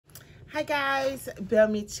Hi guys,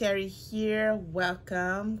 Bellmy Cherry here.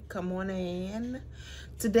 Welcome. Come on in.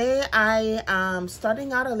 Today I am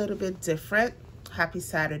starting out a little bit different. Happy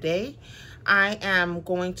Saturday. I am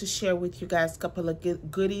going to share with you guys a couple of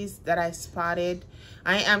goodies that I spotted.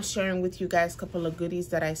 I am sharing with you guys a couple of goodies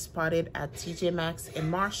that I spotted at Tj Maxx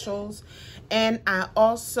and Marshalls. And I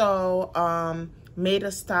also made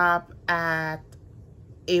a stop at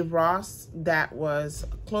a Ross that was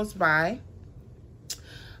close by.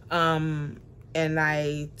 And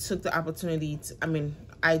I took the opportunity to,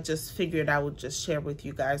 I just figured I would just share with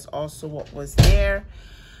you guys also what was there.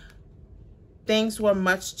 Things were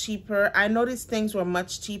much cheaper. I noticed things were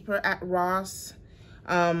much cheaper at Ross.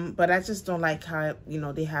 But I just don't like how,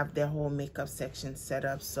 they have their whole makeup section set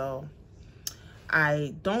up. So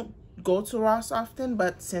I don't go to Ross often,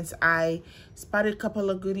 but since I spotted a couple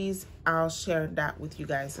of goodies, I'll share that with you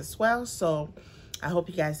guys as well. So I hope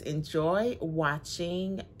you guys enjoy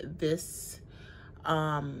watching this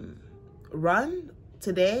run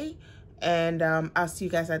today, and I'll see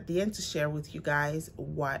you guys at the end to share with you guys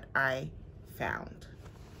what I found.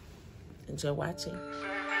 Enjoy watching.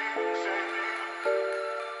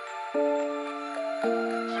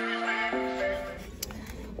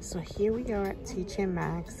 So here we are at Tj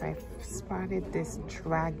Maxx. I spotted this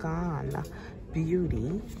Dragon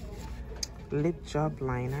Beauty lip job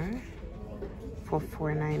liner for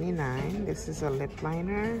 $4.99. This is a lip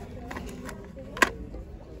liner.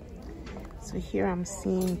 So here I'm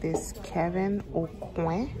seeing this Kevin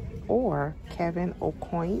Aucoin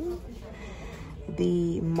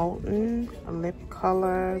the molten lip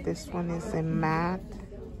color. This one is a matte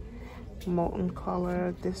molten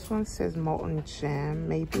color. This one says molten gem,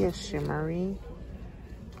 maybe a shimmery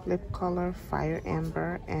lip color. Fire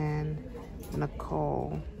Amber and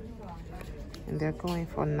Nicole. And they're going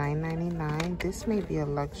for $9.99. This may be a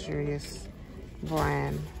luxurious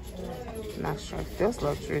brand. Not sure if this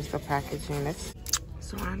luxurious, the packaging.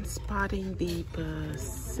 So I'm spotting the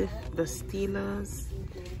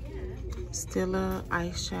Stila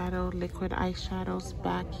eyeshadow, liquid eyeshadows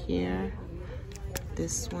back here.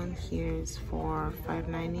 This one here is for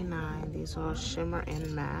 $5.99. These are shimmer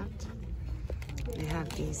and matte. They have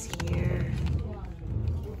these here.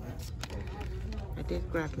 I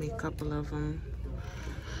did grab me a couple of them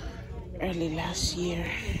early last year.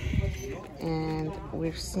 And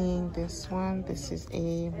we're seeing this one. This is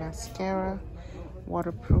a mascara,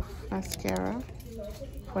 waterproof mascara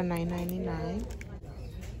for $9.99.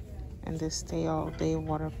 And this Stay All Day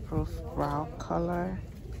waterproof brow color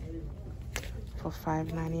for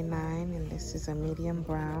 $5.99. And this is a medium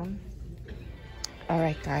brown.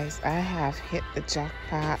 Alright guys, I have hit the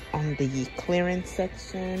jackpot on the clearance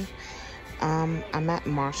section. I'm at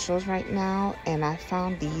Marshalls right now, and I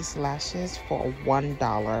found these lashes for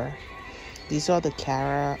 $1. These are the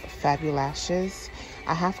Cara Fabulashes.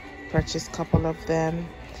 I have purchased a couple of them,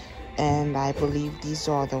 and I believe these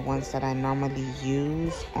are the ones that I normally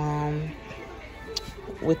use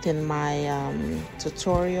within my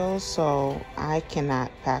tutorials, so I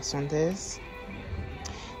cannot pass on this.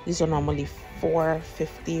 These are normally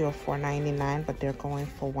 $4.50 or $4.99, but they're going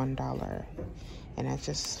for $1. And I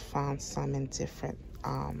just found some in different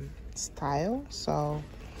style, so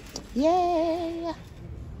yay!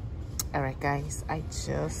 All right guys, I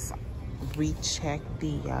just rechecked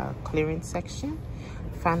the clearance section.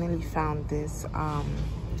 Finally found this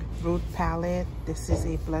Rude palette. This is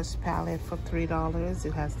a blush palette for $3.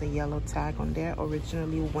 It has the yellow tag on there.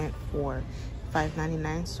 Originally went for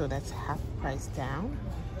 $5.99, so that's half price down.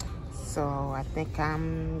 So I think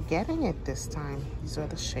I'm getting it this time. These are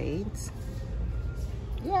the shades.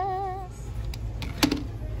 Yes.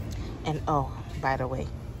 And oh, by the way,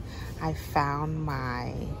 I found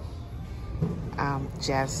my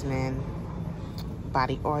jasmine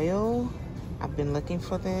body oil. I've been looking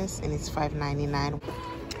for this, and it's $5.99.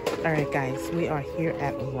 All right guys, we are here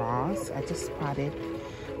at Ross. I just spotted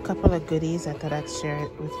a couple of goodies. I thought I'd share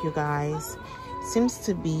it with you guys. Seems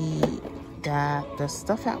to be that the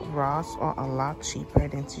stuff at Ross are a lot cheaper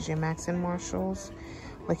than Tj Maxx and Marshalls.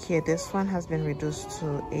 Look here, this one has been reduced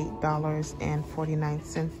to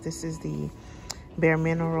 $8.49. This is the Bare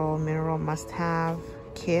Mineral Must-Have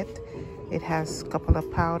Kit. It has a couple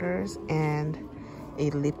of powders and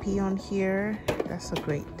a lippy on here. That's a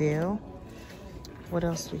great deal. What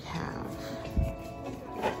else we have?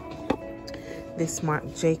 This Marc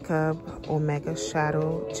Jacob Omega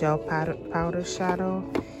Shadow Gel Powder Shadow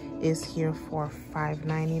is here for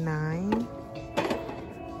 $5.99.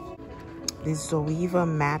 This Zoeva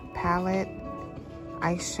Matte Palette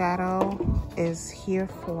eyeshadow is here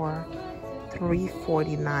for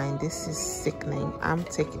 $3.49. This is sickening. I'm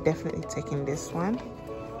definitely taking this one.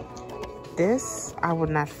 This I would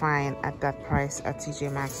not find at that price at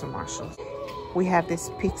TJ Maxx and Marshalls. We have this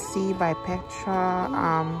Pixie by Petra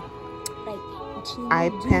eye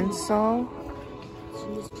pencil,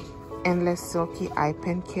 endless silky eye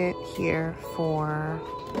pen kit here for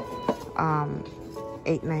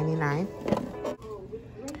 $8.99.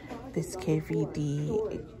 This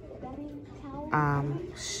KVD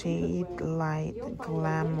Shade Light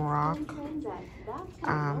Glam Rock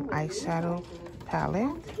eyeshadow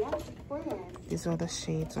palette. These are the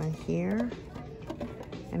shades on here,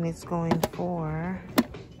 and it's going for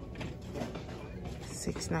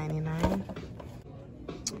 $6.99.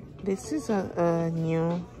 This is a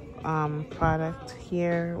new product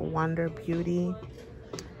here, Wonder Beauty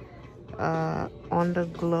on the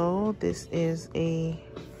Glow. This is a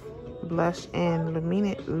blush and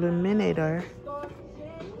illuminator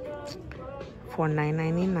for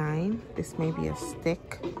 $9.99. This may be a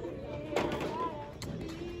stick.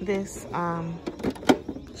 This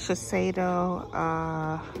Shiseido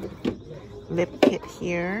lip kit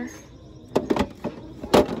here.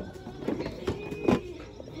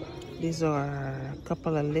 These are a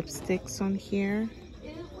couple of lipsticks on here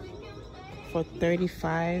for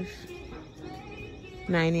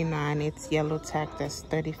 $35.99. It's yellow tack, that's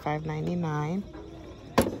 $35.99.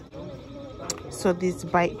 So this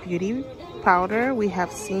Bite Beauty powder we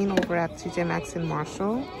have seen over at TJ Maxx and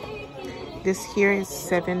Marshall. This here is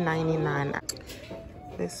 $7.99.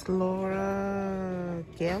 This Laura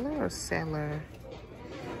Geller or Seller,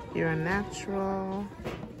 you're a natural.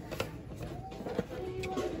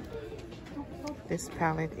 This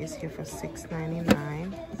palette is here for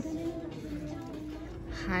 $6.99.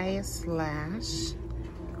 Highest Lash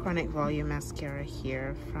Chronic Volume Mascara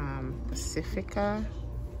here from Pacifica.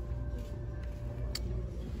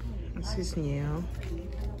 This is new.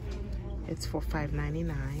 It's for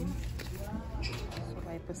 $5.99. So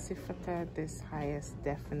by Pacifica, this Highest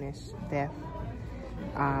Definition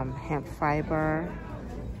hemp fiber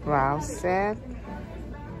brow set.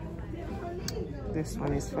 This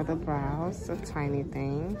one is for the brows, a tiny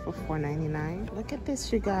thing for $4.99. Look at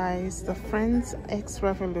this, you guys. The Friends X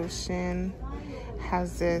Revolution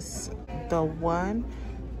has this, the one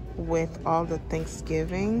with all the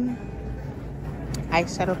Thanksgiving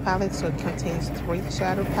eyeshadow palette. So it contains 3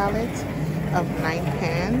 shadow palettes of 9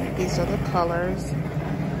 pan. These are the colors.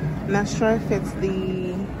 Not sure if it's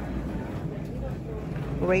the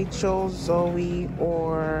Rachel, Zoe,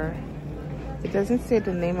 or it doesn't say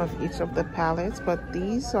the name of each of the palettes, but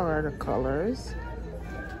these are the colors.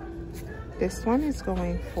 This one is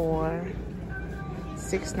going for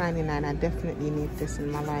 $6.99. I definitely need this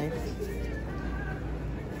in my life.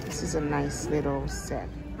 This is a nice little set.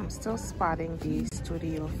 I'm still spotting these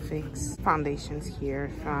Studio Fix foundations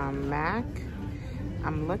here from MAC.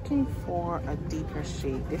 I'm looking for a deeper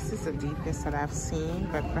shade. This is the deepest that I've seen,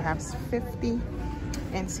 but perhaps 50,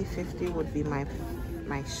 NC50 would be my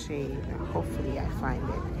shade. Hopefully I find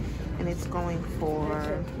it. And it's going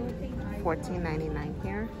for $14.99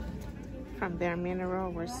 here. From Bare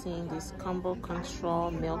Mineral, we're seeing this Combo Control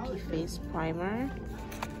Milky Face Primer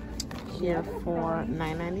here for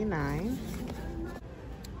 $9.99.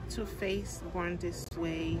 Too Faced Born This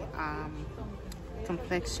Way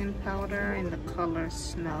complexion powder in the color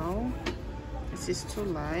Snow. This is too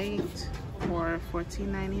light for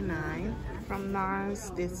 $14.99. From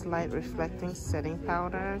NARS, this light reflecting setting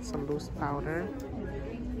powder. It's a loose powder.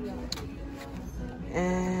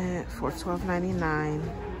 And for $12.99.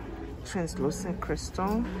 Translucent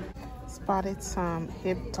crystal. Spotted some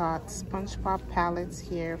Hip Dot Sponge Pop palettes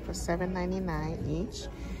here for $7.99 each.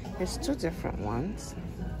 There's 2 different ones.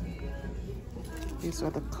 These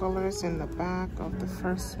are the colors in the back of the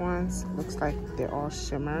first ones. Looks like they're all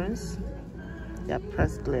shimmers. Got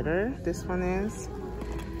pressed glitter. This one is.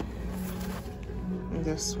 And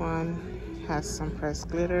this one has some pressed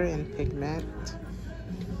glitter and pigment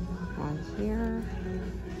on here.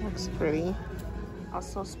 Looks pretty.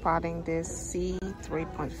 Also spotting this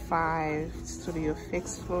C3.5 Studio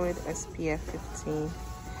Fix Fluid SPF 15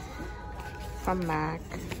 from MAC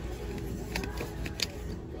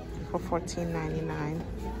for $14.99.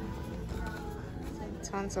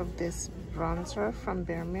 Tons of this bronzer from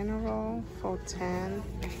Bare Mineral for $10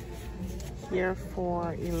 here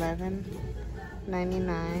for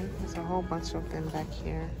 $11.99. There's a whole bunch of them back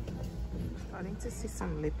here. Starting to see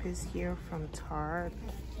some lippies here from Tarte.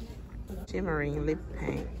 Shimmering lip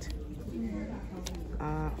paint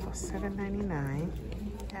for $7.99. We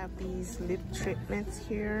have these lip treatments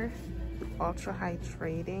here. Ultra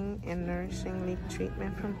hydrating and nourishing lip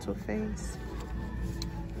treatment from Too Faced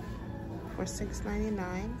for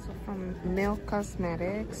 $6.99. So from Milk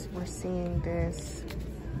Cosmetics, we're seeing this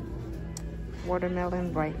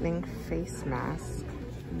watermelon brightening face mask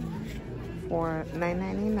for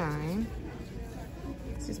 $9.99.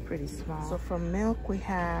 This is pretty small. So for milk, we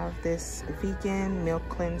have this vegan milk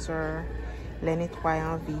cleanser, Le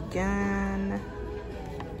Nettoyant Vegan,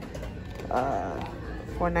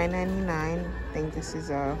 for $9.99. I think this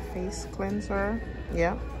is a face cleanser.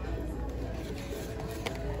 Yep.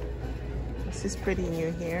 This is pretty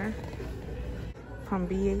new here. From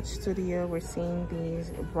BH Studio, we're seeing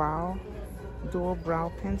these dual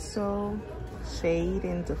brow pencil, shade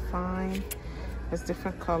and define. There's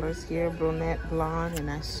different colors here, brunette, blonde,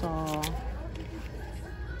 and I saw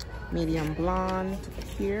medium blonde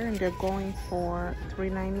here, and they're going for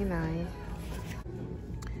 $3.99.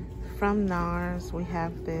 From NARS, we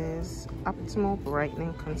have this Optimal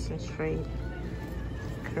Brightening Concentrate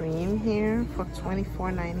cream here for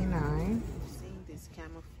 $24.99. Seeing this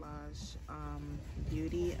camouflage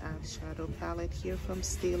beauty eyeshadow palette here from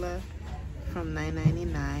Stila from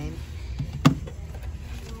 $9.99.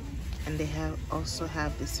 And they also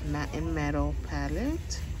have this matte and metal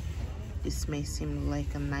palette. This may seem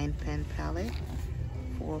like a 9-pen palette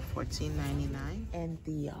for $14.99. And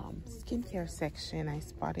the skincare section, I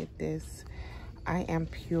spotted this I Am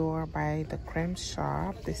Pure by the Creme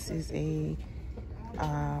Shop. This is a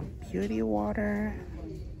beauty water,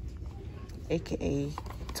 aka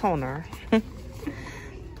toner.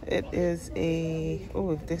 It is a,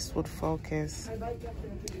 oh, if this would focus,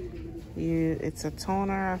 it's a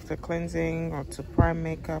toner after cleansing or to prime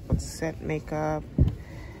makeup or to set makeup.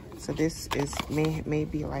 So this is may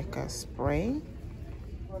be like a spray,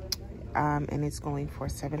 and it's going for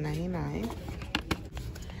 $7.99.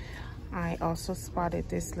 I also spotted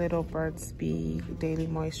this little Burt's Bee Daily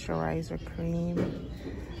Moisturizer Cream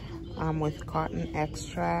with cotton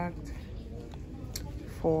extract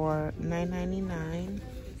for $9.99.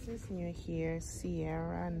 This is new here,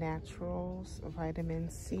 Sierra Naturals Vitamin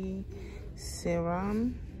C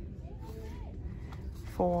Serum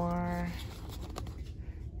for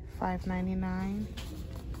 $5.99.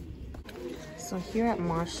 So here at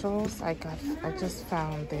Marshalls, I just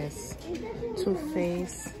found this Too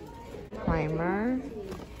Faced primer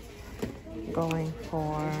going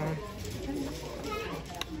for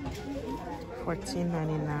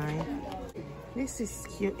 $14.99. This is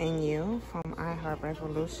Cute and You from I Heart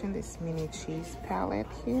Revolution. This mini cheese palette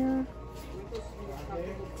here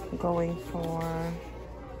going for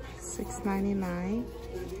 $6.99.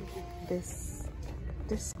 This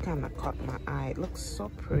kind of caught my eye. It looks so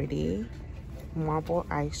pretty. Marble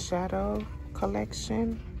eyeshadow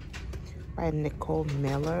collection by Nicole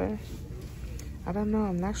Miller. I don't know,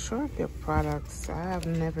 I'm not sure of their products. I have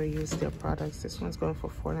never used their products. This one's going for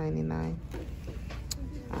 $4.99.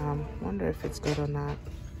 Wonder if it's good or not.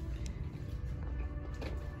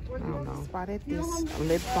 I don't know. Spotted this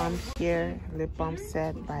lip balm here, lip balm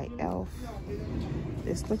set by ELF.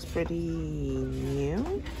 This looks pretty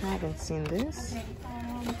new. I haven't seen this.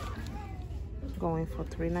 Going for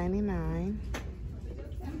 $3.99.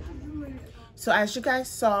 So as you guys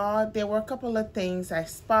saw, there were a couple of things I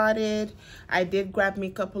spotted. I did grab me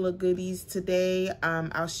a couple of goodies today.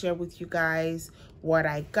 I'll share with you guys what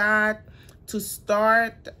I got. To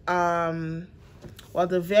start, well,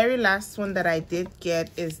 the very last one that I did get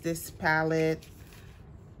is this palette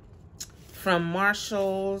from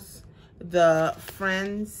Marshalls, the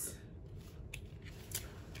Friends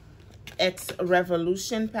X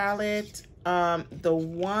Revolution palette, the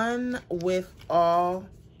one with all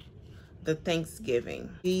the Thanksgiving.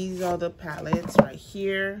 These are the palettes right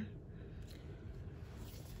here.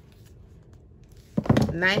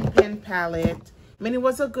 9-pen palette. I mean, it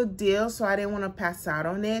was a good deal, so I didn't want to pass out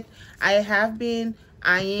on it. I have been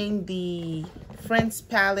eyeing the Friends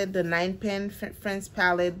palette, the 9-pen Friends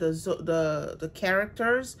palette, the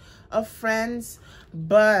characters of Friends,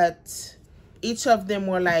 but each of them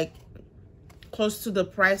were like close to the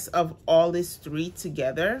price of all these three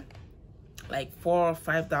together, like $4 or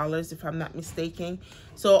 $5 if I'm not mistaken.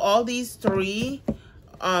 So all these three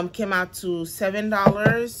came out to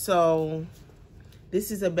 $7. So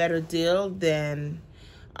this is a better deal than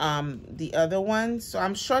the other one. So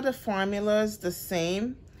I'm sure the formula is the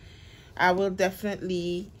same. I will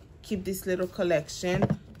definitely keep this little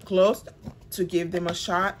collection close to give them a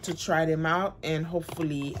shot, to try them out, and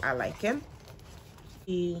hopefully I like them.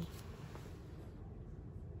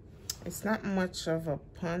 It's not much of a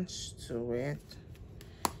punch to it.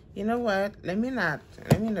 You know what? Let me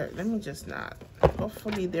just not.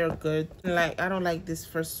 Hopefully they're good. Like, I don't like this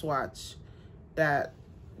first swatch that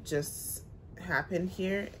just happened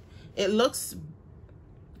here. It looks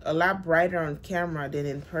a lot brighter on camera than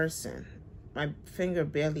in person. My finger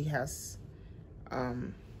barely has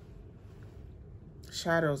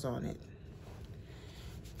shadows on it.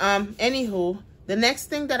 Anywho, the next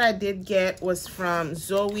thing that I did get was from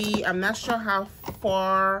Zoe. I'm not sure how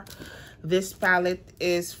far this palette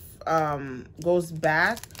is goes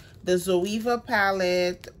back. The Zoeva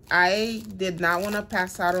palette, I did not want to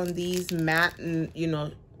pass out on these matte and, you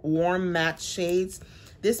know, warm matte shades.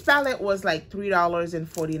 This palette was like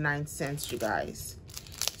 $3.49, you guys.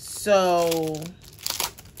 So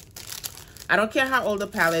I don't care how old the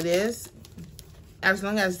palette is, as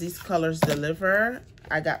long as these colors deliver.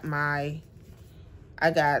 I got,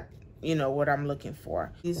 you know, what I'm looking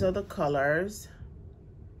for. These are the colors.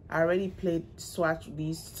 I already swatched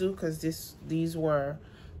these two because these were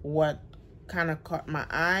what kind of caught my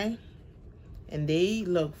eye, and they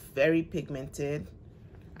look very pigmented.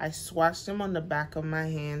 I swatched them on the back of my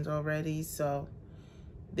hand already, so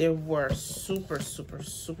they were super, super,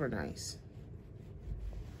 super nice.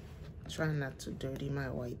 Trying not to dirty my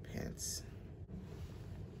white pants.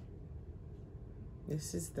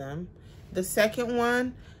 This is them. The second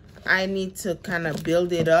one, I need to kind of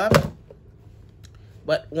build it up,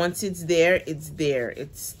 but once it's there, it's there.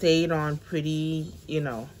 It stayed on pretty, you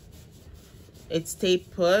know, it stayed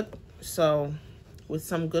put. So with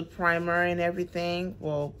some good primer and everything,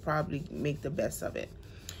 we'll probably make the best of it.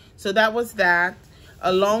 So that was that,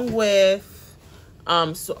 along with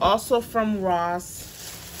so also from Ross,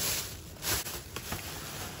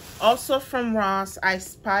 I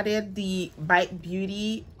spotted the Bite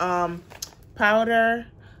Beauty powder,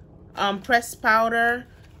 pressed powder.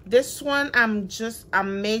 This one I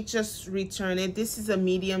may just return it. This is a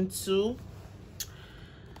medium 2.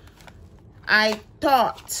 I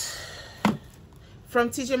thought from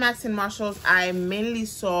TJ Maxx and Marshalls, I mainly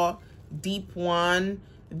saw deep 1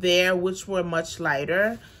 there, which were much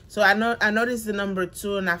lighter. So I noticed the number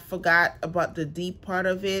 2 and I forgot about the deep part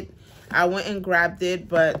of it. I went and grabbed it,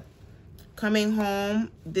 but coming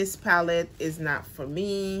home, this palette is not for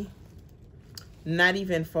me, not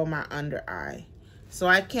even for my under eye. So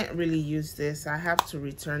I can't really use this. I have to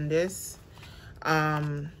return this.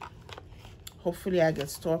 Hopefully I get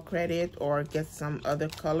store credit or get some other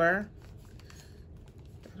color.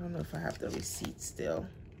 I don't know if I have the receipt still.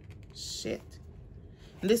 Shit.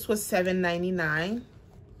 And this was $7.99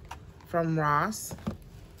 from Ross.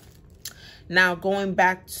 Now going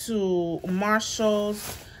back to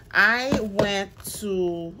Marshalls, I went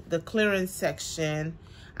to the clearance section.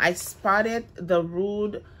 I spotted the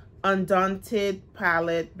Rude Undaunted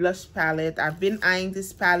palette, blush palette. I've been eyeing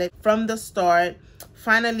this palette from the start.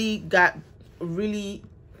 Finally got really,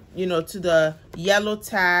 you know, to the yellow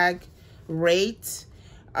tag rate,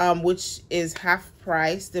 which is half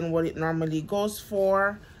price than what it normally goes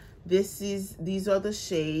for. These are the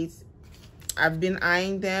shades. I've been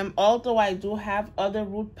eyeing them, although I do have other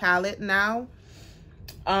Rude palette now.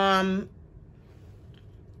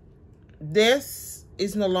 This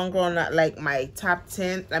is no longer on like my top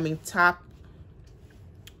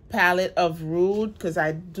palette of Rude, because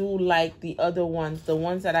I do like the other ones, the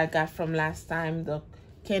ones that I got from last time, the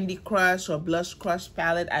Candy Crush or Blush Crush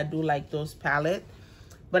palette. I do like those palette,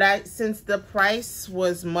 but since the price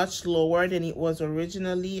was much lower than it was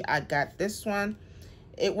originally, I got this one.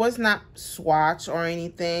 It was not swatch or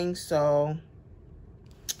anything, so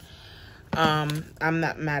I'm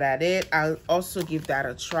not mad at it. I'll also give that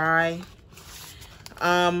a try.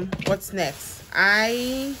 What's next?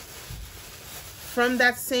 From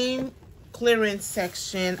that same clearance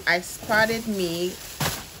section, I spotted me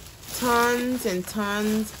tons and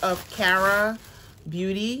tons of Cara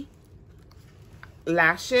Beauty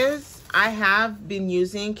lashes. I have been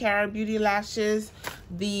using Cara Beauty lashes.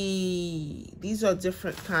 These are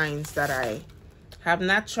different kinds that I have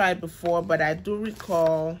not tried before, but I do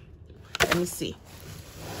recall. Let me see.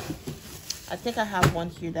 I think I have one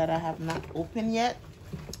here that I have not opened yet.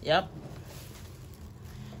 Yep.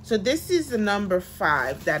 So this is the number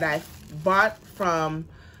 5 that I bought from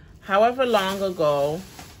however long ago.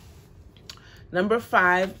 Number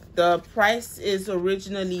 5, the price is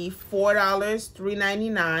originally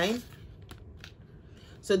 $3.99.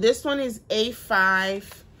 So this one is A5,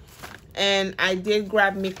 and I did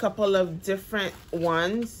grab me a couple of different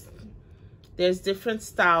ones. There's different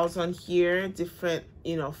styles on here, different,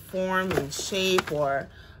 you know, form and shape or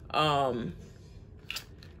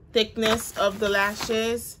thickness of the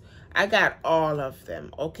lashes. I got all of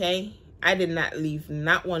them, okay? I did not leave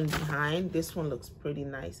not one behind. This one looks pretty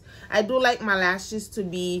nice. I do like my lashes to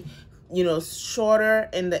be, you know, shorter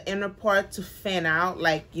in the inner part to fan out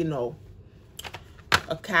like, you know,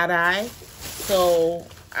 a cat eye. So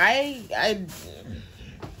I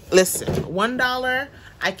listen, $1,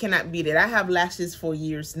 I cannot beat it. I have lashes for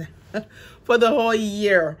years now. For the whole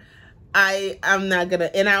year. I'm not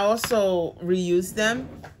gonna, and I also reuse them,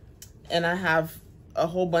 and I have a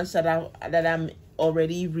whole bunch that I'm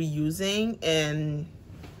already reusing, and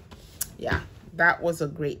yeah, that was a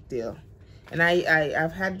great deal. And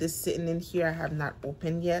I've had this sitting in here, I have not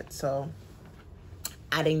opened yet, so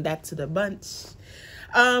adding that to the bunch.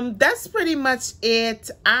 That's pretty much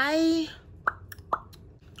it.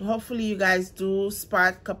 Hopefully you guys do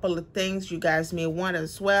spot a couple of things you guys may want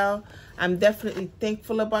as well. I'm definitely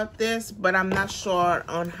thankful about this, but I'm not sure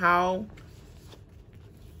on how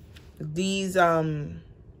these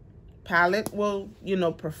palette will, you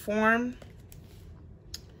know, perform.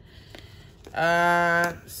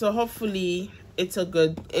 So hopefully it's a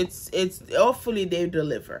good, hopefully they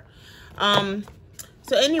deliver.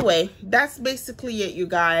 So anyway, that's basically it, you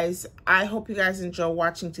guys. I hope you guys enjoy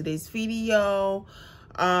watching today's video.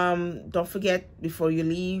 Don't forget, before you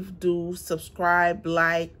leave, do subscribe,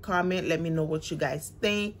 like, comment, let me know what you guys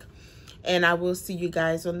think, and I will see you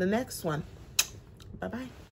guys on the next one. Bye bye.